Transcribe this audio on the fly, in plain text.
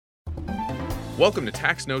Welcome to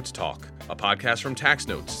Tax Notes Talk, a podcast from Tax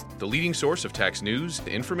Notes, the leading source of tax news,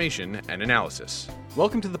 information, and analysis.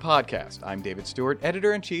 Welcome to the podcast. I'm David Stewart,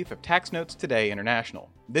 Editor-in-Chief of Tax Notes Today International.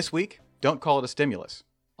 This week, don't call it a stimulus.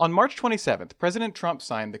 On March 27th, President Trump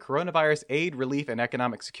signed the Coronavirus Aid, Relief, and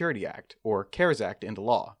Economic Security Act, or CARES Act, into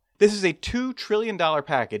law. This is a $2 trillion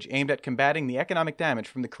package aimed at combating the economic damage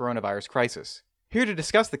from the coronavirus crisis. Here to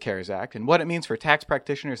discuss the CARES Act and what it means for tax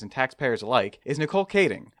practitioners and taxpayers alike is Nicole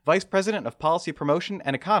Kading, Vice President of Policy Promotion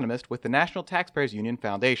and economist with the National Taxpayers Union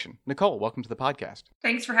Foundation. Nicole, welcome to the podcast.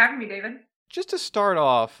 Thanks for having me, David. Just to start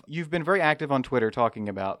off, you've been very active on Twitter talking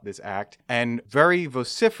about this act and very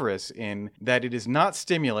vociferous in that it is not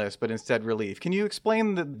stimulus, but instead relief. Can you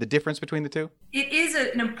explain the difference between the two? It is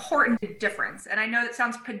an important difference. And I know it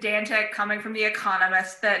sounds pedantic coming from the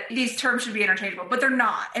economist that these terms should be interchangeable, but they're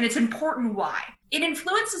not. And it's important why. It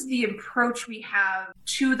influences the approach we have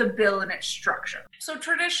to the bill and its structure. So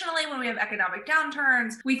traditionally, when we have economic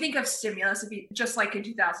downturns, we think of stimulus just like in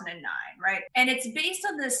 2009, right? And it's based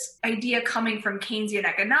on this idea coming from Keynesian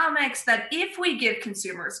economics that if we give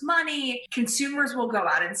consumers money, consumers will go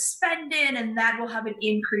out and spend it, and that will have an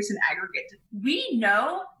increase in aggregate. We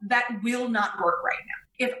know that will not work right now.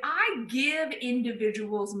 If I give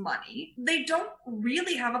individuals money, they don't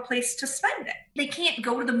really have a place to spend it. They can't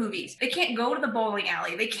go to the movies. They can't go to the bowling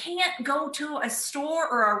alley. They can't go to a store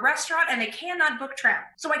or a restaurant, and they cannot book travel.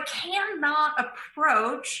 So I cannot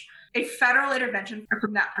approach a federal intervention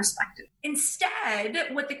from that perspective. Instead,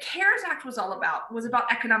 what the CARES Act was all about was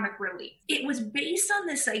about economic relief. It was based on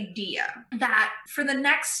this idea that for the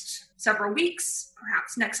next several weeks,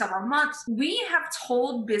 perhaps next several months, we have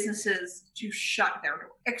told businesses to shut their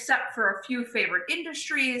doors, except for a few favorite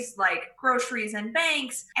industries like groceries and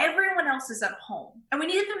banks. Everyone else is at home. And we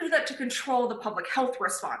needed them to do that to control the public health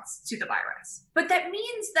response to the virus. But that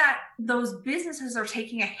means that those businesses are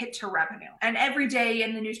taking a hit to revenue. And every day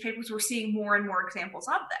in the newspapers, we're seeing more and more examples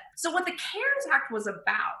of that. So what the CARES Act was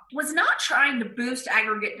about was not trying to boost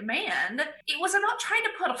aggregate demand. It was about trying to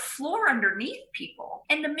put a floor underneath people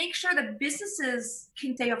and to make sure that businesses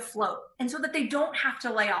can stay afloat and so that they don't have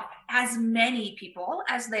to lay off as many people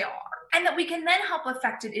as they are. And that we can then help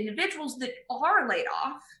affected individuals that are laid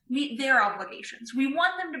off meet their obligations. We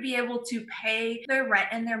want them to be able to pay their rent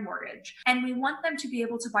and their mortgage, and we want them to be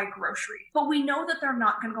able to buy groceries. But we know that they're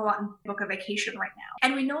not going to go out and book a vacation right now.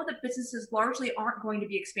 And we know that businesses largely aren't going to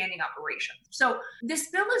be expanding operations. So this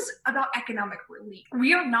bill is about economic relief.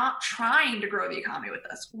 We are not trying to grow the economy with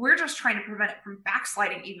this. We're just trying to prevent it from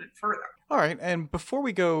backsliding even further. All right, and before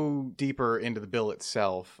we go deeper into the bill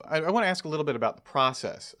itself, I want to ask a little bit about the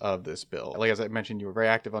process of this bill. Like, as I mentioned, you were very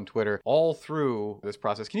active on Twitter all through this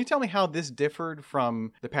process. Can you tell me how this differed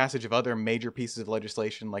from the passage of other major pieces of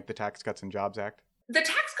legislation like the Tax Cuts and Jobs Act? The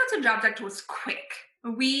Tax Cuts and Jobs Act was quick.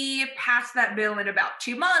 We passed that bill in about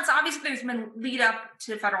 2 months. Obviously, there's been lead up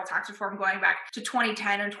to federal tax reform going back to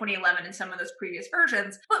 2010 and 2011 in some of those previous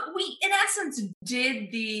versions. But we, in essence,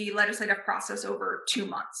 did the legislative process over 2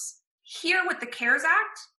 months. Here with the CARES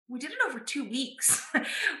Act, we did it over 2 weeks.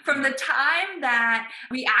 From the time that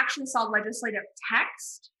we actually saw legislative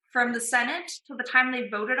text from the Senate to the time they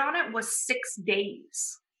voted on it was 6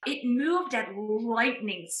 days. It moved at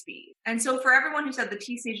lightning speed. And so for everyone who said the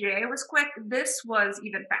TCJA was quick, this was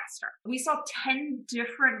even faster. We saw 10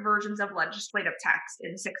 different versions of legislative text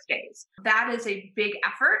in 6 days. That is a big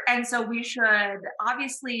effort. And so we should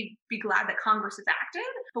obviously be glad that Congress is active,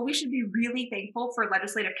 but we should be really thankful for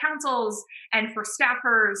legislative councils and for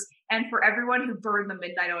staffers and for everyone who burned the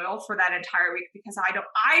midnight oil for that entire week, because I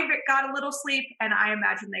got a little sleep, and I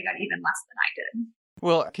imagine they got even less than I did.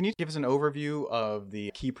 Well, can you give us an overview of the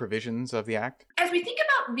key provisions of the Act? As we think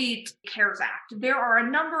about the CARES Act, there are a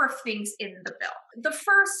number of things in the bill. The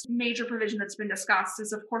first major provision that's been discussed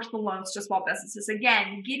is, of course, the loans to small businesses.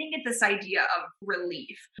 Again, getting at this idea of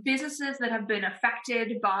relief. Businesses that have been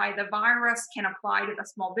affected by the virus can apply to the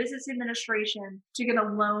Small Business Administration to get a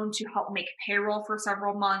loan to help make payroll for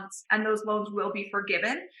several months, and those loans will be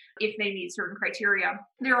forgiven if they meet certain criteria.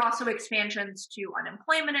 There are also expansions to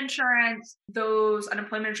unemployment insurance. Those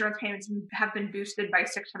unemployment insurance payments have been boosted by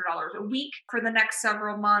 $600 a week for the next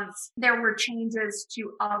several months. There were changes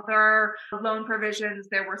to other loan provisions.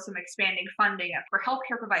 There were some expanding funding for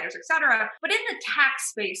healthcare providers, et cetera. But in the tax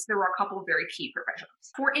space, there were a couple of very key provisions.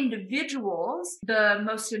 For individuals, the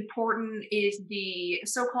most important is the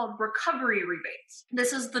so-called recovery rebates.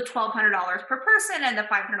 This is the $1,200 per person and the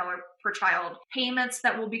 $500 per child payments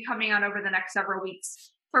that will be coming out over the next several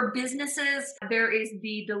weeks. For businesses, there is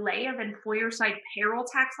the delay of employer-side payroll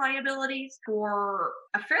tax liabilities for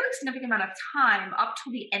a fairly significant amount of time, up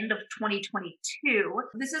till the end of 2022.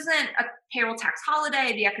 This isn't a payroll tax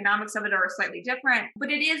holiday. The economics of it are slightly different, but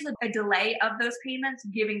it is a delay of those payments,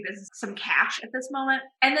 giving business some cash at this moment.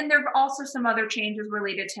 And then there are also some other changes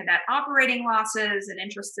related to net operating losses and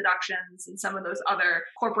interest deductions and some of those other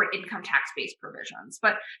corporate income tax-based provisions.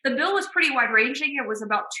 But the bill was pretty wide-ranging. It was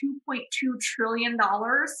about $2.2 trillion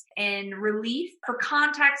in relief. For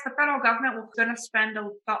context, the federal government was going to spend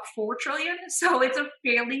about $4 trillion. So it's a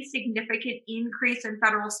fairly significant increase in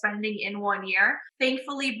federal spending in 1 year.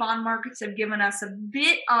 Thankfully, bond markets have given us a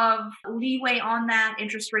bit of leeway on that.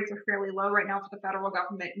 Interest rates are fairly low right now for the federal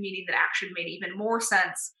government, meaning that action made even more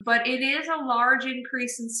sense. But it is a large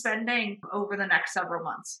increase in spending over the next several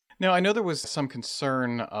months. Now, I know there was some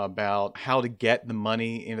concern about how to get the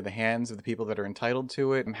money into the hands of the people that are entitled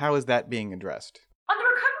to it. And how is that being addressed? On the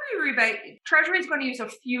recovery rebate, Treasury is going to use a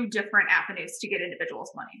few different avenues to get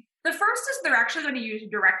individuals money. The first is they're actually going to use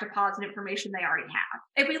direct deposit information they already have.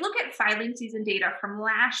 If we look at filing season data from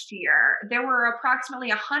last year, there were approximately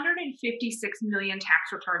 156 million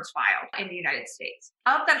tax returns filed in the United States.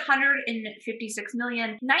 Of that 156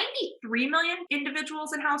 million, 93 million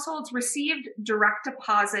individuals and households received direct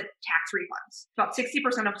deposit tax refunds, about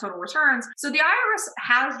 60% of total returns. So the IRS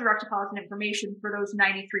has direct deposit information for those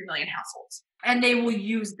 93 million households, and they will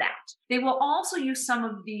use that. They will also use some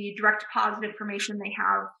of the direct deposit information they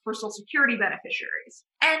have for Social Security beneficiaries.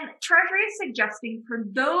 And Treasury is suggesting for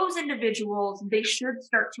those individuals, they should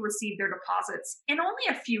start to receive their deposits in only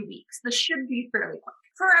a few weeks. This should be fairly quick.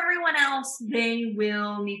 For everyone else, they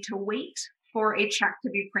will need to wait for a check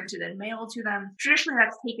to be printed and mailed to them. Traditionally,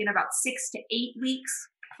 that's taken about 6 to 8 weeks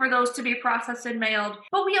for those to be processed and mailed.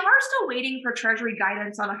 But we are still waiting for Treasury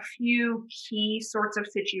guidance on a few key sorts of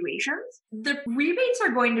situations. The rebates are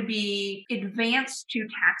going to be advanced to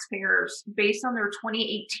taxpayers based on their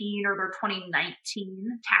 2018 or their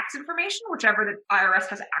 2019 tax information, whichever the IRS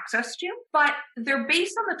has access to, but they're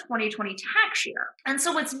based on the 2020 tax year. And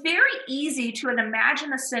so it's very easy to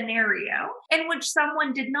imagine a scenario in which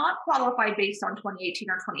someone did not qualify based on 2018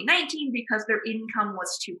 or 2019 because their income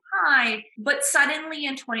was too high, but suddenly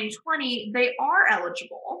in 2020, they are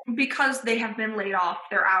eligible because they have been laid off,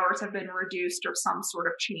 their hours have been reduced, or some sort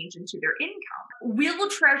of change into their income. Will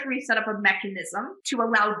Treasury set up a mechanism to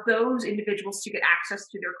allow those individuals to get access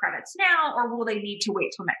to their credits now, or will they need to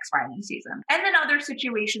wait till next filing season? And then other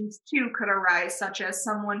situations too could arise, such as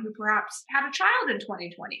someone who perhaps had a child in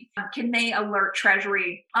 2020. Can they alert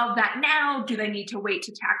Treasury of that now? Do they need to wait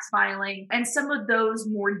to tax filing? And some of those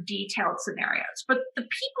more detailed scenarios. But the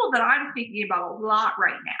people that I'm thinking about a lot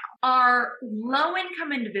right now are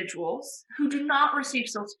low-income individuals who do not receive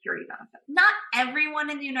Social Security benefits. Not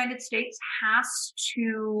everyone in the United States has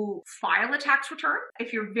to file a tax return.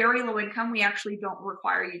 If you're very low income, we actually don't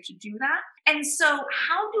require you to do that. And so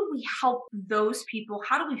how do we help those people?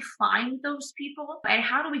 How do we find those people? And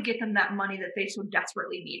how do we get them that money that they so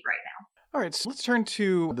desperately need right now? All right, so let's turn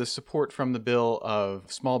to the support from the bill of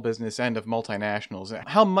small business and of multinationals.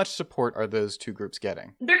 How much support are those two groups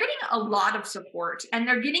getting? They're getting a lot of support, and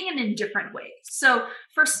they're getting it in different ways. So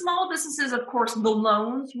for small businesses, of course, the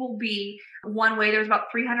loans will be one way. There's about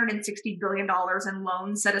 $360 billion in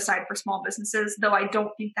loans set aside for small businesses, though I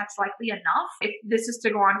don't think that's likely enough. If this is to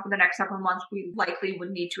go on for the next several months, we likely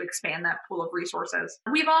would need to expand that pool of resources.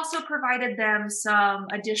 We've also provided them some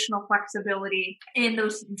additional flexibility in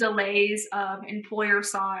those delays of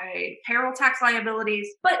employer-side payroll tax liabilities.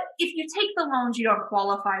 But if you take the loans, you don't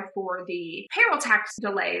qualify for the payroll tax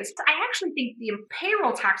delays. I actually think the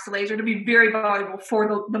payroll tax delays are going to be very valuable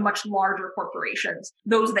for the much larger corporations,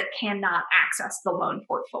 those that cannot access the loan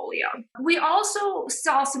portfolio. We also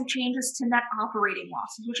saw some changes to net operating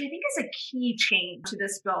losses, which I think is a key change to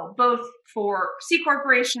this bill, both for C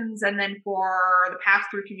corporations and then for the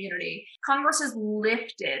pass-through community. Congress has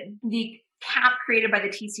lifted the cap created by the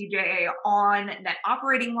TCJA on net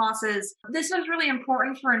operating losses. This is really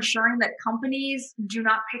important for ensuring that companies do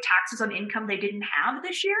not pay taxes on income they didn't have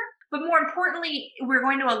this year. But more importantly, we're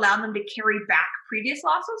going to allow them to carry back previous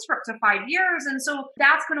losses for up to 5 years. And so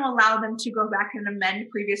that's going to allow them to go back and amend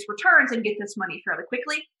previous returns and get this money fairly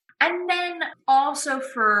quickly. And then also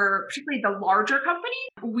for particularly the larger company,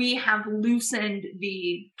 we have loosened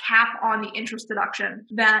the cap on the interest deduction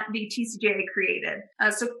that the TCJA created.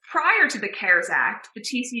 So prior to the CARES Act, the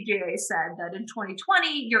TCJA said that in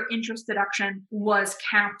 2020, your interest deduction was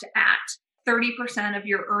capped at 30% of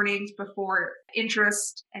your earnings before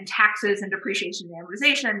interest and taxes and depreciation and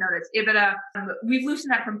amortization, known as EBITDA. We've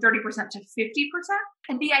loosened that from 30% to 50%.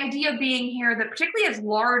 And the idea being here that particularly as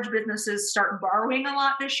large businesses start borrowing a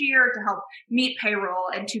lot this year to help meet payroll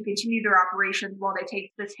and to continue their operations while they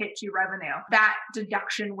take this hit to revenue, that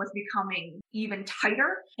deduction was becoming even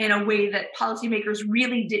tighter in a way that policymakers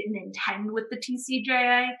really didn't intend with the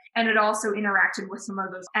TCJA. And it also interacted with some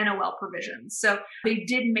of those NOL provisions. So they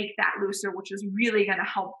did make that looser, which is really going to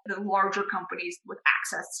help the larger companies with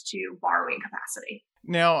access to borrowing capacity.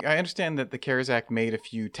 Now, I understand that the CARES Act made a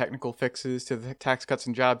few technical fixes to the Tax Cuts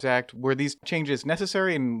and Jobs Act. Were these changes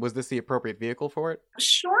necessary, and was this the appropriate vehicle for it?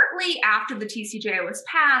 Shortly after the TCJA was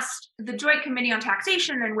passed, the Joint Committee on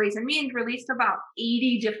Taxation and Ways and Means released about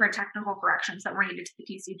 80 different technical corrections that were needed to the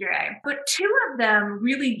TCJA. But two of them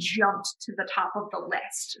really jumped to the top of the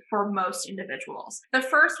list for most individuals. The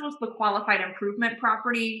first was the Qualified Improvement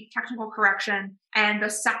Property technical correction, and the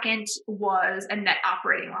second was a net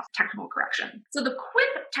operating loss technical correction. So the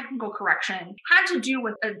QIP technical correction had to do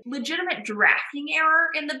with a legitimate drafting error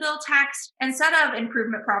in the bill text. Instead of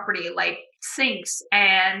improvement property like sinks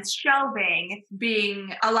and shelving being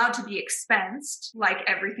allowed to be expensed like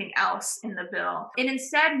everything else in the bill, it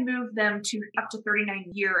instead moved them to up to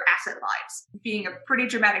 39-year asset lives, being a pretty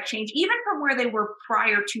dramatic change, even from where they were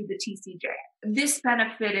prior to the TCJA. This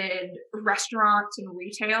benefited restaurants and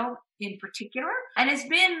retail in particular, and has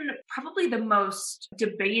been probably the most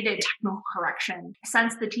debated technical correction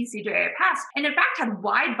since the TCJA passed, and in fact had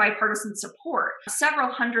wide bipartisan support.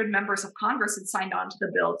 Several hundred members of Congress had signed on to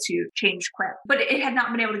the bill to change QIP, but it had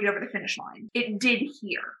not been able to get over the finish line. It did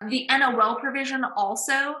here. The NOL provision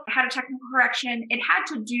also had a technical correction. It had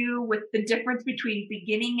to do with the difference between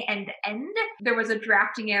beginning and end. There was a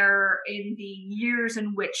drafting error in the years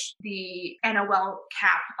in which the NOL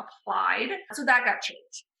cap applied, so that got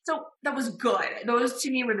changed. So that was good. Those to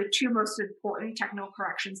me were the two most important technical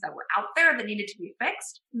corrections that were out there that needed to be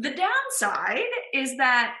fixed. The downside is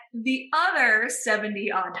that the other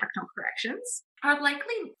 70 odd technical corrections are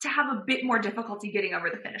likely to have a bit more difficulty getting over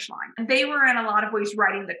the finish line. They were in a lot of ways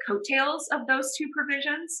riding the coattails of those two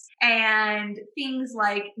provisions, and things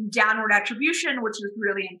like downward attribution, which is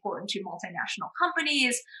really important to multinational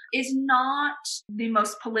companies, is not the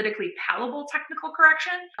most politically palatable technical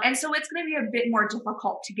correction. And so it's going to be a bit more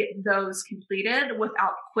difficult to get those completed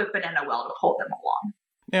without QIP and NOL to hold them along.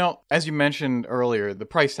 Now, as you mentioned earlier, the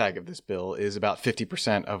price tag of this bill is about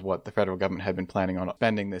 50% of what the federal government had been planning on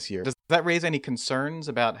spending this year. Does that raise any concerns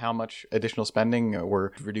about how much additional spending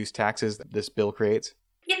or reduced taxes that this bill creates?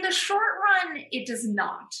 In the short run, it does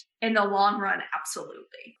not. In the long run,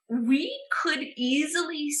 absolutely. We could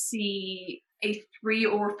easily see a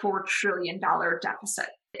 $3 or $4 trillion deficit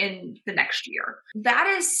in the next year. That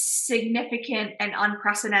is significant and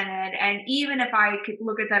unprecedented. And even if I could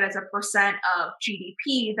look at that as a percent of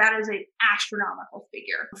GDP, that is an astronomical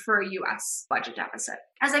figure for a US budget deficit.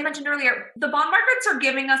 As I mentioned earlier, the bond markets are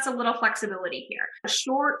giving us a little flexibility here.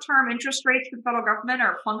 Short-term interest rates for the federal government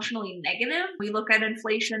are functionally negative. We look at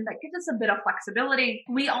inflation, that gives us a bit of flexibility.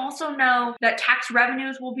 We also know that tax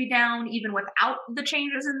revenues will be down even without the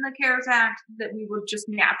changes in the CARES Act, that we would just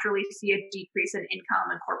naturally see a decrease in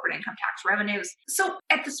income and corporate income tax revenues. So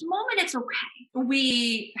at this moment, it's okay.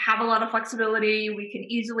 We have a lot of flexibility. We can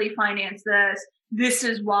easily finance this. This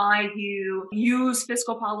is why you use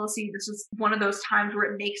fiscal policy. This is one of those times where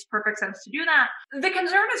it makes perfect sense to do that. The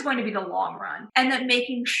concern is going to be the long run, and that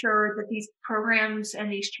making sure that these programs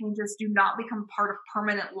and these changes do not become part of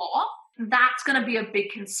permanent law. That's going to be a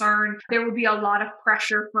big concern. There will be a lot of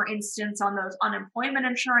pressure, for instance, on those unemployment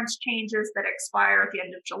insurance changes that expire at the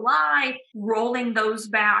end of July, rolling those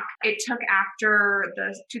back. It took after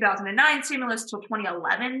the 2009 stimulus till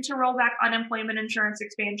 2011 to roll back unemployment insurance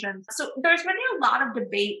expansion. So there's been a lot of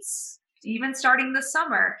debates, even starting this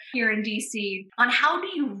summer here in DC, on how do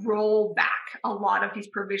you roll back a lot of these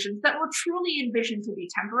provisions that were truly envisioned to be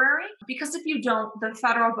temporary? Because if you don't, the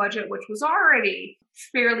federal budget, which was already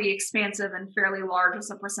fairly expansive and fairly large as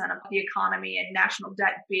a percent of the economy, and national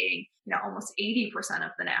debt being, almost 80%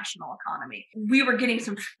 of the national economy, we were getting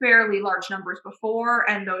some fairly large numbers before,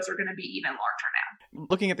 and those are going to be even larger now.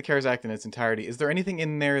 Looking at the CARES Act in its entirety, is there anything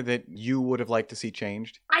in there that you would have liked to see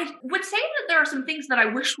changed? I would say that there are some things that I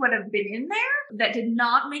wish would have been in there that did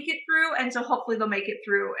not make it through, and so hopefully they'll make it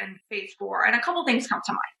through in phase 4. And a couple things come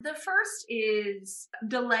to mind. The first is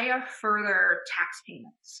delay of further tax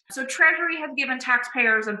payments. So Treasury has given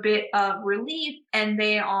taxpayers a bit of relief, and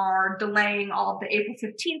they are delaying all of the April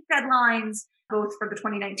 15th deadlines, both for the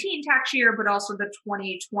 2019 tax year, but also the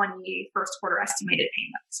 2020 first quarter estimated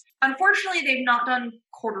payments. Unfortunately, they've not done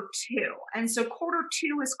quarter two. And so quarter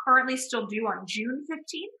two is currently still due on June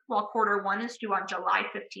 15th, while quarter one is due on July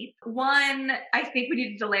 15th. One, I think we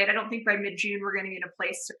need to delay it. I don't think by mid-June we're going to be in a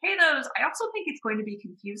place to pay those. I also think it's going to be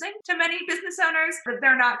confusing to many business owners that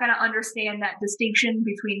they're not going to understand that distinction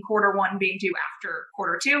between quarter one being due after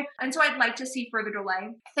quarter two. And so I'd like to see further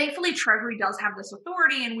delay. Thankfully, Treasury does have this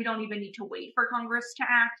authority and we don't even need to wait for Congress to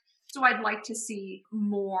act. So I'd like to see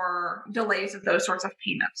more delays of those sorts of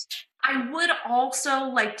payments. I would also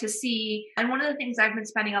like to see, and one of the things I've been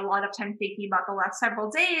spending a lot of time thinking about the last several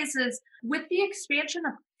days is with the expansion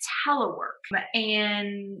of telework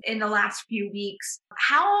and in the last few weeks,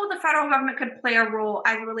 how the federal government could play a role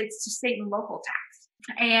as it relates to state and local tax.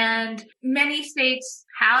 And many states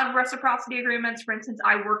have reciprocity agreements. For instance,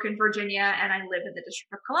 I work in Virginia and I live in the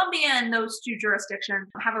District of Columbia, and those two jurisdictions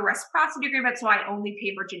have a reciprocity agreement, so I only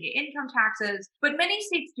pay Virginia income taxes. But many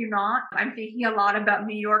states do not. I'm thinking a lot about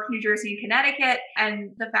New York, New Jersey, and Connecticut, and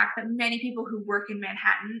the fact that many people who work in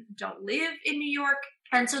Manhattan don't live in New York.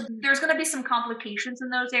 And so there's going to be some complications in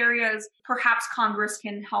those areas. Perhaps Congress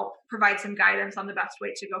can help provide some guidance on the best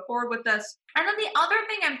way to go forward with this. And then the other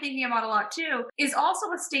thing I'm thinking about a lot too is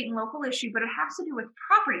also a state and local issue, but it has to do with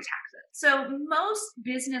property taxes. So most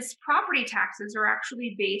business property taxes are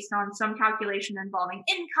actually based on some calculation involving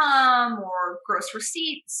income or gross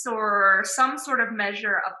receipts or some sort of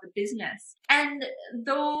measure of the business. And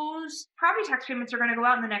those property tax payments are going to go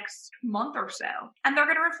out in the next month or so, and they're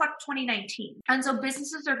going to reflect 2019. And so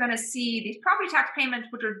businesses are going to see these property tax payments,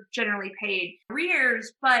 which are generally paid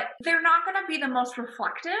arrears, but they're not going to be the most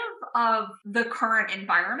reflective of the current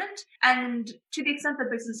environment. And to the extent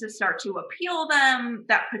that businesses start to appeal them,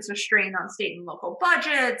 that puts a strain on state and local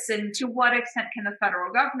budgets. And to what extent can the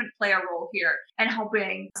federal government play a role here in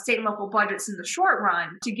helping state and local budgets in the short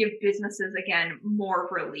run to give businesses, again, more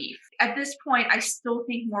relief? At this point, I still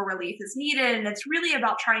think more relief is needed. And it's really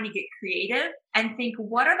about trying to get creative and think,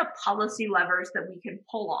 what are the policy levers that we can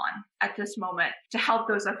pull on at this moment to help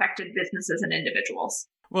those affected businesses and individuals?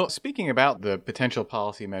 Well, speaking about the potential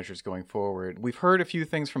policy measures going forward, we've heard a few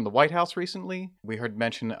things from the White House recently. We heard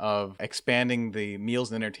mention of expanding the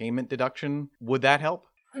meals and entertainment deduction. Would that help?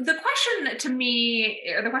 The question to me,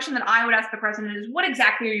 or the question that I would ask the president is, what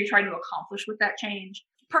exactly are you trying to accomplish with that change?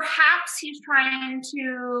 Perhaps he's trying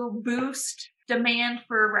to boost demand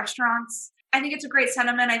for restaurants. I think it's a great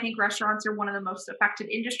sentiment. I think restaurants are one of the most affected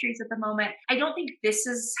industries at the moment. I don't think this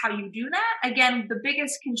is how you do that. Again, the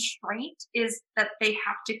biggest constraint is that they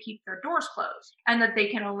have to keep their doors closed and that they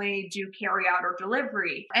can only do carry out or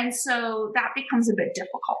delivery. And so that becomes a bit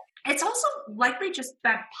difficult. It's also likely just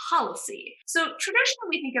bad policy. So traditionally,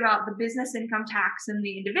 we think about the business income tax and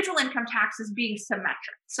the individual income tax as being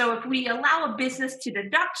symmetric. So if we allow a business to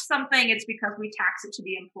deduct something, it's because we tax it to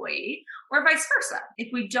the employee, or vice versa. If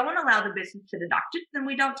we don't allow the business to deduct it, then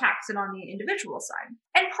we don't tax it on the individual side.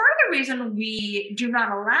 And part of the reason we do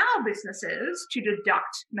not allow businesses to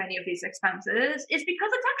deduct many of these expenses is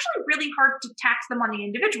because it's actually really hard to tax them on the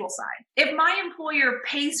individual side. If my employer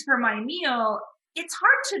pays for my meal, it's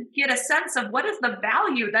hard to get a sense of what is the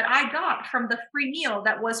value that I got from the free meal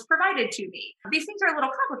that was provided to me. These things are a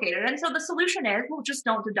little complicated. And so the solution is, well, just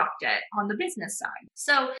don't deduct it on the business side.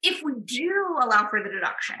 So if we do allow for the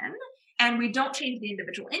deduction, and we don't change the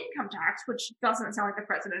individual income tax, which doesn't sound like the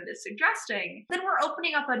president is suggesting, then we're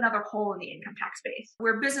opening up another hole in the income tax base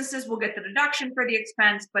where businesses will get the deduction for the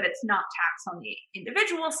expense, but it's not taxed on the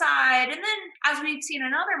individual side. And then, as we've seen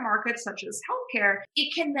in other markets, such as healthcare,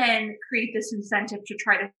 it can then create this incentive to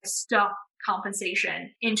try to stuff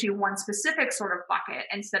compensation into one specific sort of bucket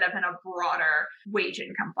instead of in a broader wage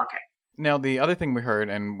income bucket. Now, the other thing we heard,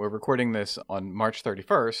 and we're recording this on March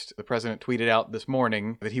 31st, the president tweeted out this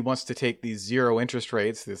morning that he wants to take these zero interest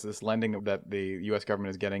rates, this lending that the U.S.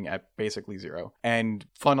 government is getting at basically zero, and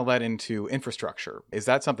funnel that into infrastructure. Is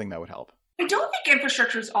that something that would help? I don't think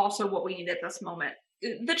infrastructure is also what we need at this moment.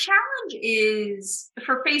 The challenge is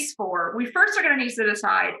for phase 4, we first are going to need to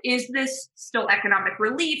decide, is this still economic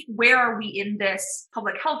relief? Where are we in this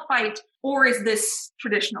public health fight? Or is this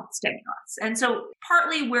traditional stimulus? And so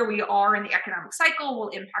partly where we are in the economic cycle will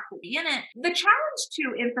impact what we in it. The challenge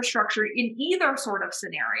to infrastructure in either sort of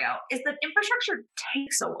scenario is that infrastructure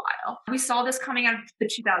takes a while. We saw this coming out of the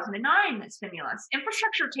 2009 stimulus.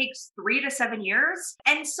 Infrastructure takes 3 to 7 years.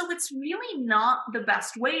 And so it's really not the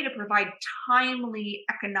best way to provide timely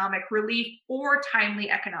economic relief or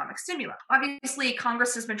timely economic stimulus. Obviously,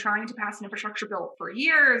 Congress has been trying to pass an infrastructure bill for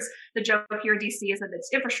years. The joke here in DC is that it's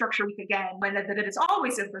infrastructure week again, when that it is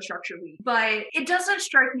always infrastructure week. But it doesn't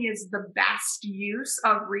strike me as the best use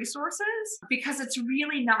of resources because it's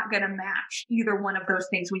really not going to match either one of those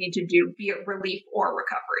things we need to do, be it relief or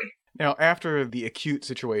recovery. Now, after the acute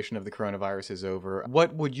situation of the coronavirus is over,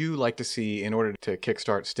 what would you like to see in order to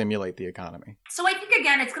stimulate the economy? So I think,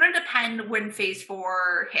 again, it's going to depend when phase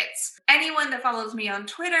 4 hits. Anyone that follows me on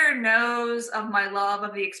Twitter knows of my love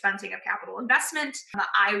of the expensing of capital investment.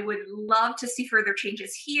 I would love to see further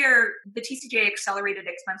changes here. The TCJA accelerated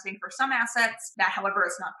expensing for some assets. That, however,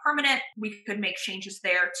 is not permanent. We could make changes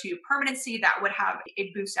there to permanency. That would have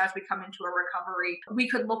a boost as we come into a recovery. We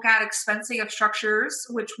could look at expensing of structures,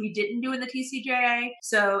 which we didn't do in the TCJA.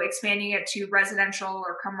 So expanding it to residential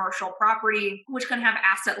or commercial property, which can have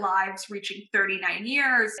asset lives reaching 39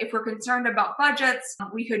 years. If we're concerned about budgets,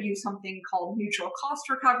 we could use something called neutral cost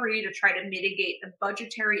recovery to try to mitigate the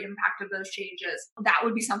budgetary impact of those changes. That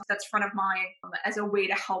would be something that's front of mind as a way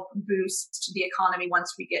to help boost the economy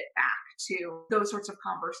once we get back to those sorts of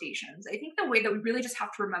conversations. I think the way that we really just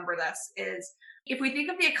have to remember this is if we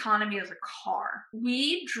think of the economy as a car,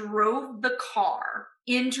 we drove the car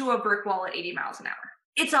into a brick wall at 80 miles an hour.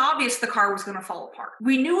 It's obvious the car was going to fall apart.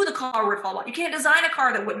 We knew the car would fall apart. You can't design a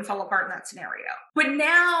car that wouldn't fall apart in that scenario. But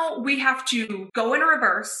now we have to go in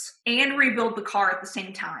reverse and rebuild the car at the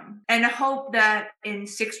same time and hope that in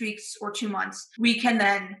 6 weeks or 2 months, we can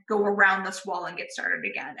then go around this wall and get started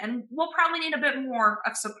again. And we'll probably need a bit more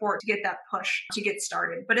of support to get that push to get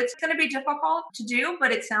started. But it's going to be difficult to do,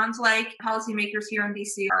 but it sounds like policymakers here in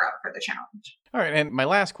DC are up for the challenge. All right, and my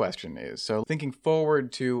last question is, so thinking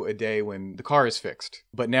forward to a day when the car is fixed,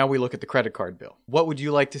 but now we look at the credit card bill. What would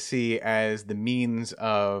you like to see as the means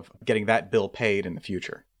of getting that bill paid in the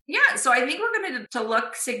future? Yeah, so I think we're going to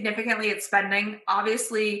look significantly at spending.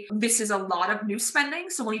 Obviously, this is a lot of new spending,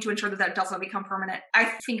 so we'll need to ensure that that doesn't become permanent. I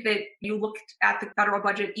think that you looked at the federal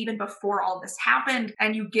budget even before all this happened,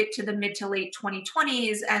 and you get to the mid to late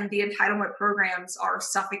 2020s, and the entitlement programs are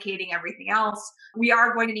suffocating everything else. We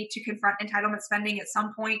are going to need to confront entitlement spending at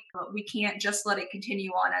some point, but we can't just let it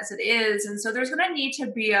continue on as it is. And so there's going to need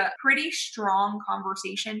to be a pretty strong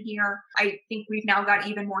conversation here. I think we've now got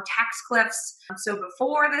even more tax cliffs. So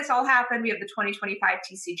before this all happened, we have the 2025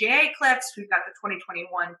 TCJA cliffs. We've got the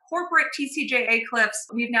 2021 corporate TCJA cliffs.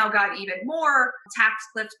 We've now got even more tax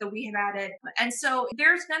cliffs that we have added. And so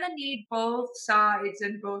there's going to need both sides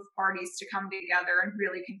and both parties to come together and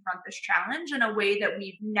really confront this challenge in a way that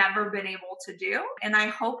we've never been able to do. And I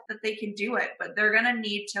hope that they can do it, but they're going to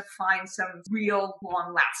need to find some real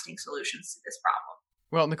long-lasting solutions to this problem.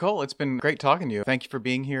 Well, Nicole, it's been great talking to you. Thank you for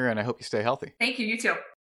being here, and I hope you stay healthy. Thank you. You too.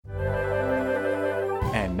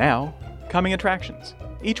 And now, coming attractions.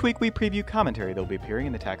 Each week we preview commentary that will be appearing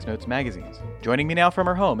in the Tax Notes magazines. Joining me now from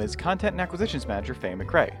her home is Content and Acquisitions Manager Faye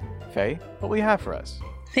McRae. Faye, what will you have for us?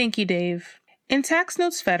 Thank you, Dave. In Tax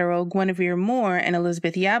Notes Federal, Guinevere Moore and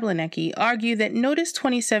Elizabeth Yablonecki argue that Notice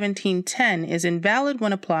 2017-10 is invalid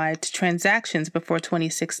when applied to transactions before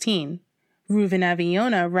 2016. Reuven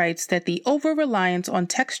Aviona writes that the over-reliance on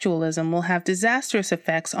textualism will have disastrous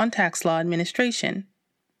effects on tax law administration.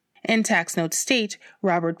 In Tax Notes State,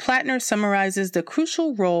 Robert Plattner summarizes the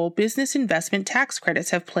crucial role business investment tax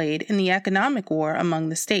credits have played in the economic war among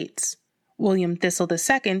the states. William Thistle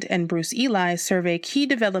II and Bruce Eli survey key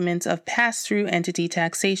developments of pass-through entity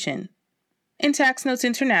taxation. In Tax Notes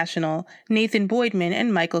International, Nathan Boydman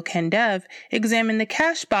and Michael Kendev examine the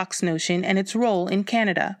cash box notion and its role in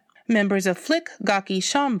Canada. Members of Flick, Gocki,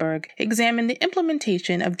 Schomburg examine the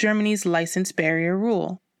implementation of Germany's license barrier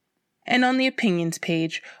rule. And on the opinions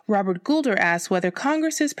page, Robert Goulder asks whether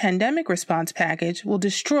Congress's pandemic response package will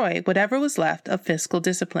destroy whatever was left of fiscal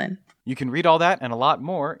discipline. You can read all that and a lot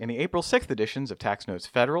more in the April 6th editions of Tax Notes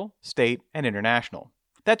Federal, State, and International.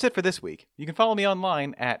 That's it for this week. You can follow me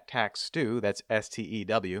online at TaxStew, that's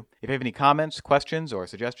S-T-E-W. If you have any comments, questions, or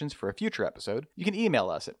suggestions for a future episode, you can email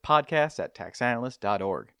us at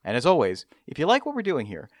podcast@taxanalyst.org. And as always, if you like what we're doing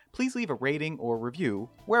here, please leave a rating or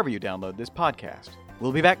review wherever you download this podcast.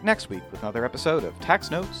 We'll be back next week with another episode of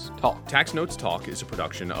Tax Notes Talk. Tax Notes Talk is a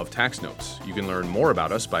production of Tax Notes. You can learn more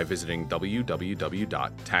about us by visiting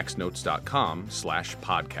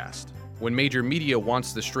www.taxnotes.com/podcast. When major media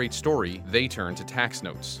wants the straight story, they turn to Tax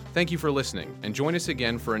Notes. Thank you for listening, and join us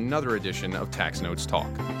again for another edition of Tax Notes Talk.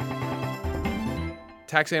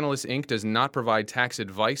 Tax Analysts, Inc. does not provide tax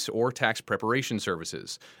advice or tax preparation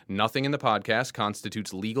services. Nothing in the podcast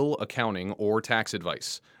constitutes legal, accounting, or tax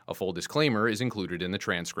advice. A full disclaimer is included in the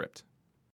transcript.